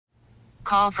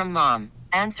call from mom.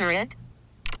 Answer it.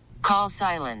 Call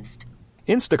silenced.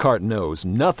 Instacart knows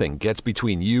nothing gets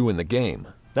between you and the game.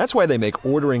 That's why they make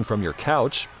ordering from your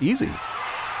couch easy.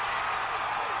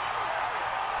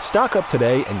 Stock up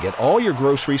today and get all your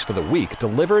groceries for the week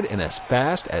delivered in as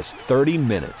fast as 30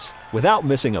 minutes without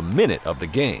missing a minute of the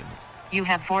game. You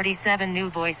have 47 new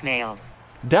voicemails.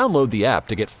 Download the app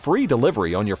to get free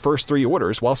delivery on your first 3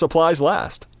 orders while supplies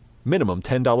last. Minimum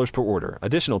 $10 per order.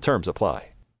 Additional terms apply.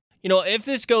 You know, if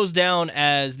this goes down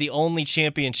as the only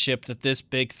championship that this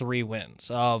big three wins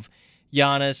of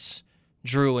Giannis,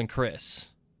 Drew, and Chris,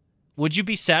 would you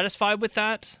be satisfied with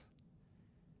that?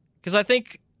 Because I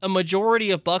think a majority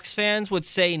of Bucks fans would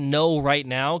say no right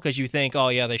now because you think, oh,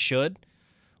 yeah, they should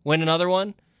win another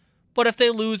one. But if they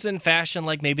lose in fashion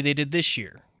like maybe they did this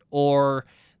year, or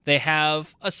they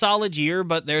have a solid year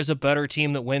but there's a better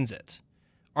team that wins it,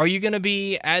 are you going to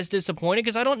be as disappointed?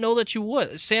 Because I don't know that you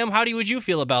would. Sam, would you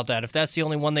feel about that if that's the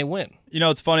only one they win? You know,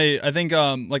 it's funny. I think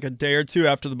like a day or two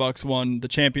after the Bucks won the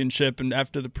championship and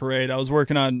after the parade, I was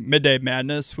working on Midday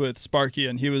Madness with Sparky,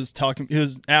 and he was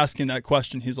asking that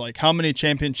question. He's like, how many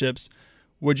championships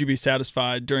would you be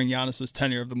satisfied during Giannis's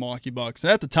tenure of the Milwaukee Bucks?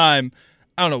 And at the time,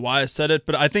 I don't know why I said it,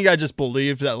 but I think I just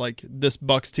believed that like this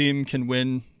Bucks team can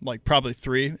win like probably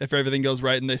 3 if everything goes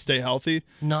right and they stay healthy.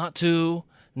 Not 2,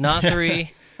 not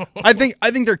 3. I think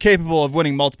they're capable of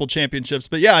winning multiple championships,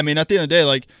 but yeah, I mean, at the end of the day,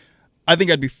 like, I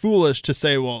think I'd be foolish to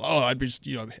say, well, I'd be just,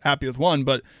 happy with one.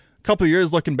 But a couple of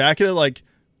years looking back at it, like,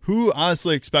 who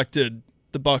honestly expected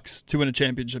the Bucks to win a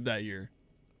championship that year?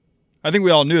 I think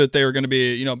we all knew that they were going to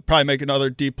be, probably make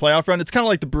another deep playoff run. It's kind of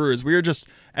like the Brewers. We were just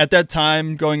at that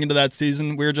time going into that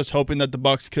season, we were just hoping that the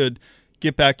Bucks could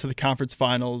get back to the conference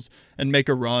finals and make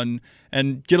a run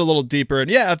and get a little deeper. And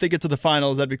yeah, if they get to the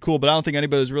finals, that'd be cool, but I don't think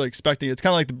anybody was really expecting it. It's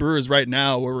kind of like the Brewers right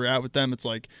now where we're at with them. It's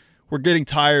like we're getting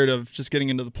tired of just getting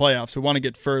into the playoffs. We want to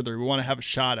get further. We want to have a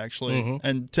shot, actually. Mm-hmm.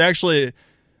 And to actually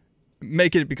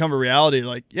make it become a reality,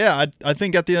 like, yeah, I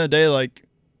think at the end of the day, like,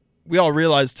 we all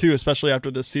realize too, especially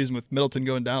after this season with Middleton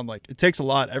going down, like, it takes a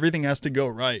lot. Everything has to go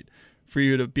right for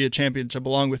you to be a championship,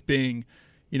 along with being,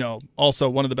 also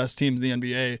one of the best teams in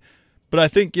the NBA. But I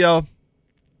think,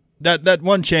 that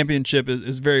one championship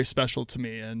is very special to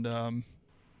me. And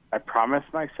I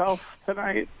promised myself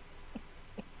tonight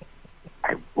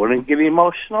I wouldn't get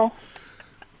emotional,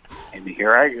 and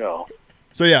here I go.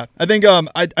 So, yeah, I think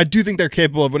I do think they're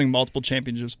capable of winning multiple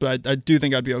championships, but I do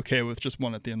think I'd be okay with just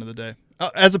one at the end of the day.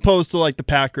 As opposed to, like, the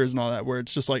Packers and all that, where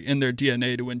it's just, like, in their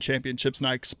DNA to win championships, and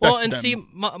I expect them. Well, and see,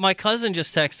 my cousin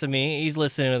just texted me. He's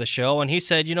listening to the show, and he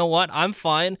said, you know what? I'm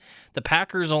fine. The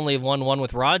Packers only have won one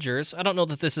with Rodgers. I don't know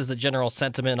that this is the general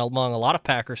sentiment among a lot of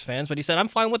Packers fans, but he said, I'm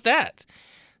fine with that.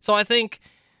 So I think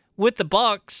with the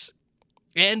Bucks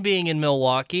and being in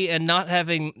Milwaukee and not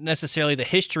having necessarily the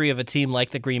history of a team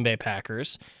like the Green Bay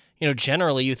Packers,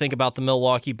 generally you think about the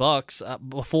Milwaukee Bucks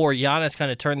before Giannis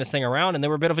kind of turned this thing around, and they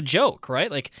were a bit of a joke,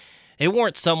 right? Like, they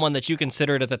weren't someone that you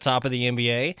considered at the top of the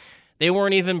NBA. They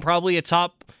weren't even probably a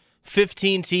top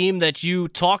 15 team that you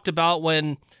talked about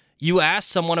when you asked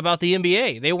someone about the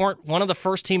NBA. They weren't one of the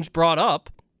first teams brought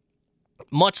up,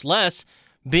 much less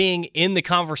being in the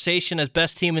conversation as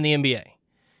best team in the NBA.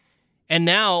 And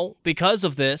now, because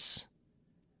of this,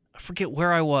 I forget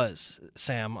where I was,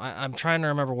 Sam. I'm trying to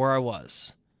remember where I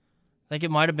was. I think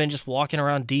it might have been just walking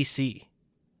around D.C.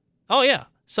 Oh, yeah.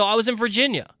 So I was in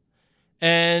Virginia,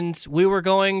 and we were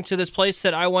going to this place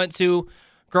that I went to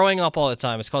growing up all the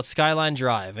time. It's called Skyline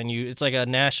Drive, and it's like a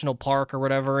national park or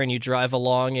whatever, and you drive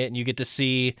along it, and you get to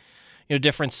see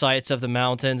different sights of the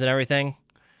mountains and everything.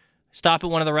 Stop at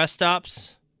one of the rest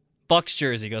stops. Bucks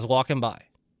jersey goes walking by.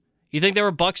 You think there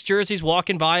were Bucks jerseys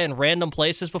walking by in random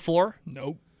places before?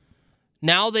 Nope.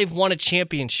 Now they've won a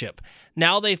championship.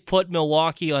 Now they've put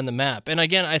Milwaukee on the map. And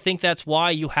again, I think that's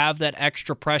why you have that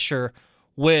extra pressure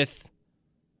with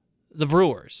the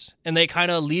Brewers. And they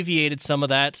kind of alleviated some of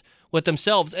that with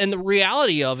themselves. And the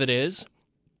reality of it is,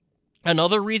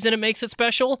 another reason it makes it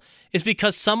special is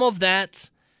because some of that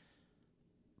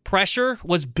pressure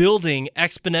was building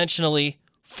exponentially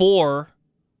for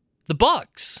the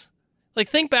Bucks. Like,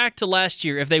 think back to last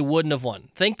year if they wouldn't have won.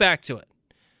 Think back to it.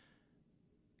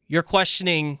 You're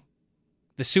questioning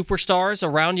the superstars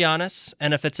around Giannis,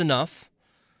 and if it's enough.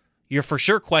 You're for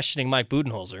sure questioning Mike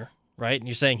Budenholzer, right? And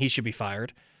you're saying he should be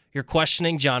fired. You're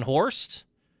questioning John Horst.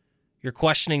 You're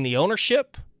questioning the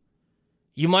ownership.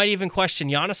 You might even question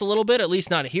Giannis a little bit. At least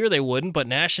not here they wouldn't, but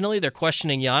nationally they're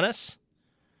questioning Giannis.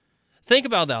 Think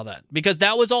about all that, because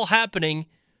that was all happening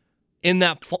in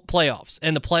that playoffs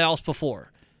and the playoffs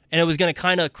before. And it was going to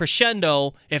kind of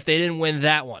crescendo if they didn't win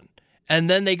that one. And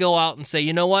then they go out and say,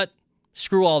 you know what?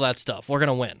 Screw all that stuff. We're going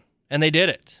to win. And they did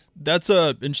it. That's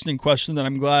a interesting question that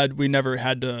I'm glad we never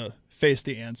had to face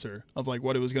the answer of like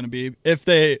what it was going to be. If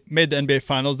they made the NBA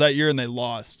Finals that year and they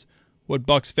lost, would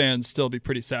Bucks fans still be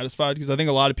pretty satisfied? Because I think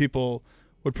a lot of people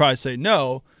would probably say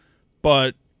no.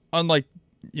 But unlike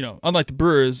the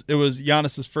Brewers, it was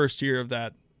Giannis's first year of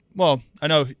that. Well, I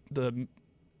know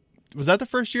was that the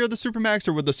first year of the Supermax,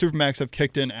 or would the Supermax have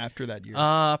kicked in after that year?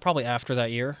 Probably after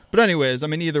that year. But anyways, I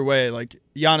mean, either way, like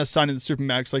Giannis signing the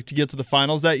Supermax, like to get to the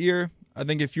finals that year, I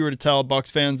think if you were to tell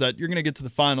Bucks fans that you're going to get to the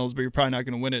finals, but you're probably not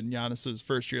going to win it in Giannis's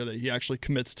first year that he actually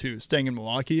commits to staying in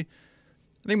Milwaukee,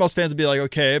 I think most fans would be like,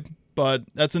 okay, but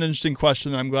that's an interesting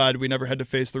question that I'm glad we never had to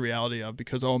face the reality of,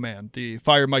 because, oh man, the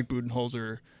fire Mike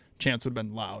Budenholzer chants would have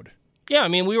been loud. Yeah, I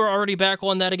mean, we were already back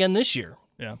on that again this year.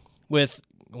 Yeah. With,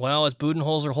 well, is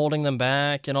Budenholzer holding them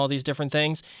back and all these different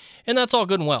things? And that's all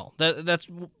good and well. That's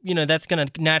going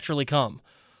to naturally come.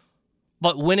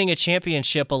 But winning a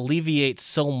championship alleviates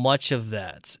so much of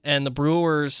that. And the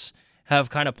Brewers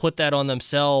have kind of put that on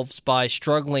themselves by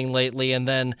struggling lately, and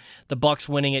then the Bucks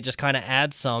winning it just kind of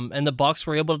adds some, and the Bucks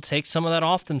were able to take some of that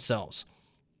off themselves.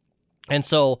 And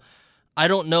so I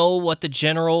don't know what the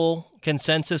general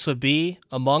consensus would be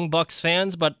among Bucks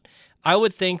fans, but I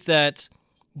would think that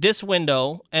this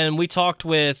window, and we talked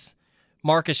with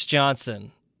Marcus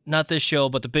Johnson, not this show,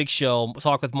 but the big show,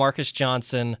 talked with Marcus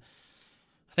Johnson,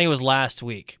 I think it was last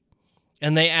week,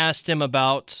 and they asked him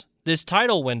about this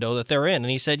title window that they're in,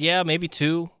 and he said, yeah, maybe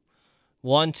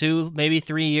 1, 2, maybe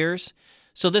 3 years.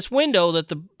 So this window that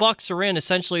the Bucks are in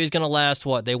essentially is going to last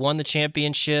what? They won the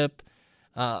championship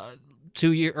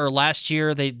 2 year or last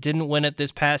year. They didn't win it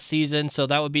this past season, so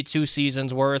that would be 2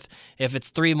 seasons worth. If it's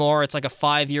 3 more, it's like a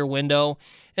 5-year window.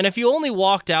 And if you only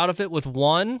walked out of it with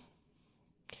 1,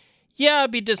 yeah,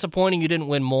 it'd be disappointing you didn't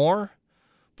win more.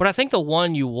 But I think the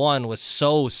one you won was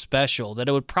so special that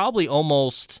it would probably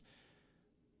almost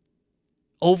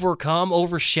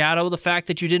overshadow the fact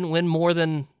that you didn't win more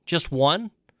than just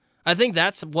 1. I think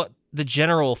that's what the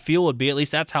general feel would be. At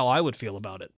least that's how I would feel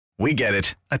about it. We get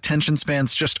it. Attention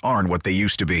spans just aren't what they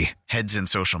used to be. Heads in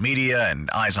social media and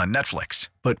eyes on Netflix.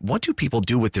 But what do people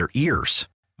do with their ears?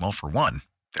 Well, for one,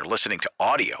 they're listening to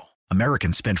audio.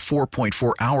 Americans spend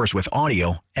 4.4 hours with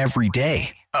audio every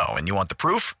day. Oh, and you want the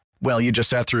proof? Well, you just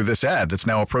sat through this ad that's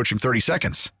now approaching 30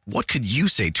 seconds. What could you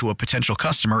say to a potential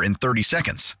customer in 30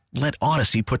 seconds? Let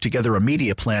Odyssey put together a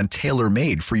media plan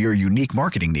tailor-made for your unique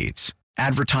marketing needs.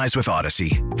 Advertise with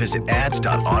Odyssey. Visit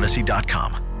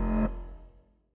ads.odyssey.com.